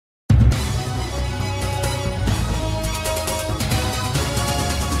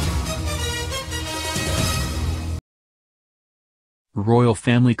Royal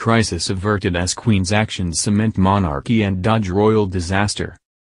family crisis averted as Queen's actions cement monarchy and dodge royal disaster.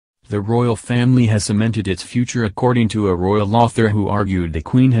 The royal family has cemented its future according to a royal author who argued the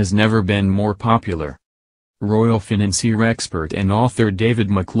Queen has never been more popular. Royal financier expert and author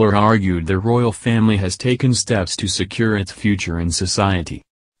David McClure argued the royal family has taken steps to secure its future in society.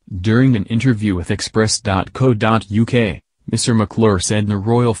 During an interview with Express.co.uk, Mr. McClure said the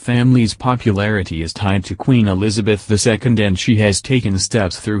royal family's popularity is tied to Queen Elizabeth II and she has taken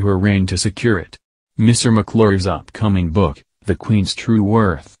steps through her reign to secure it. Mr. McClure's upcoming book, The Queen's True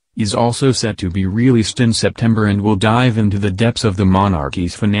Worth, is also set to be released in September and will dive into the depths of the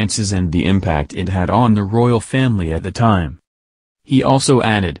monarchy's finances and the impact it had on the royal family at the time. He also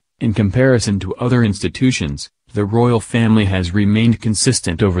added, in comparison to other institutions, the royal family has remained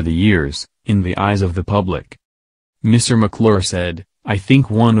consistent over the years, in the eyes of the public. Mr. McClure said, I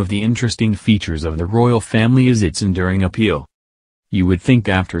think one of the interesting features of the royal family is its enduring appeal. You would think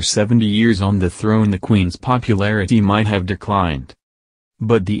after 70 years on the throne the Queen's popularity might have declined.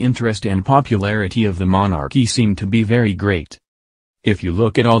 But the interest and popularity of the monarchy seem to be very great. If you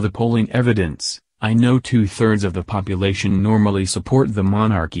look at all the polling evidence, I know 2/3 of the population normally support the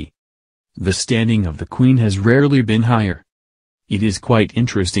monarchy. The standing of the Queen has rarely been higher. It is quite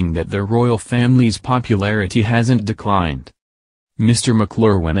interesting that the royal family's popularity hasn't declined. Mr.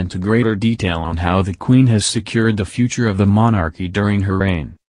 McClure went into greater detail on how the Queen has secured the future of the monarchy during her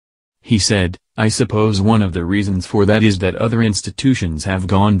reign. He said, I suppose one of the reasons for that is that other institutions have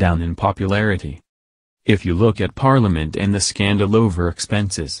gone down in popularity. If you look at Parliament and the scandal over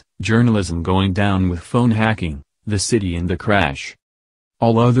expenses, journalism going down with phone hacking, the city and the crash.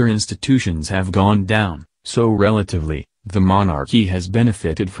 All other institutions have gone down, so relatively, the monarchy has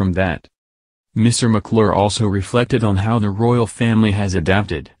benefited from that. Mr. McClure also reflected on how the royal family has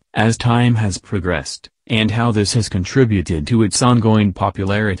adapted, as time has progressed, and how this has contributed to its ongoing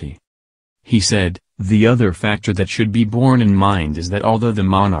popularity. He said, the other factor that should be borne in mind is that although the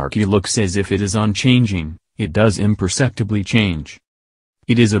monarchy looks as if it is unchanging, it does imperceptibly change.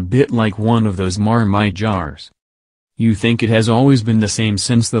 It is a bit like one of those Marmite jars. You think it has always been the same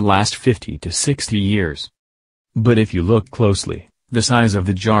since the last 50 to 60 years. But if you look closely, the size of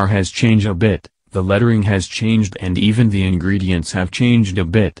the jar has changed a bit, the lettering has changed and even the ingredients have changed a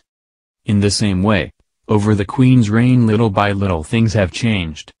bit. In the same way, over the Queen's reign little by little things have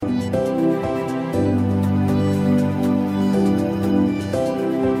changed.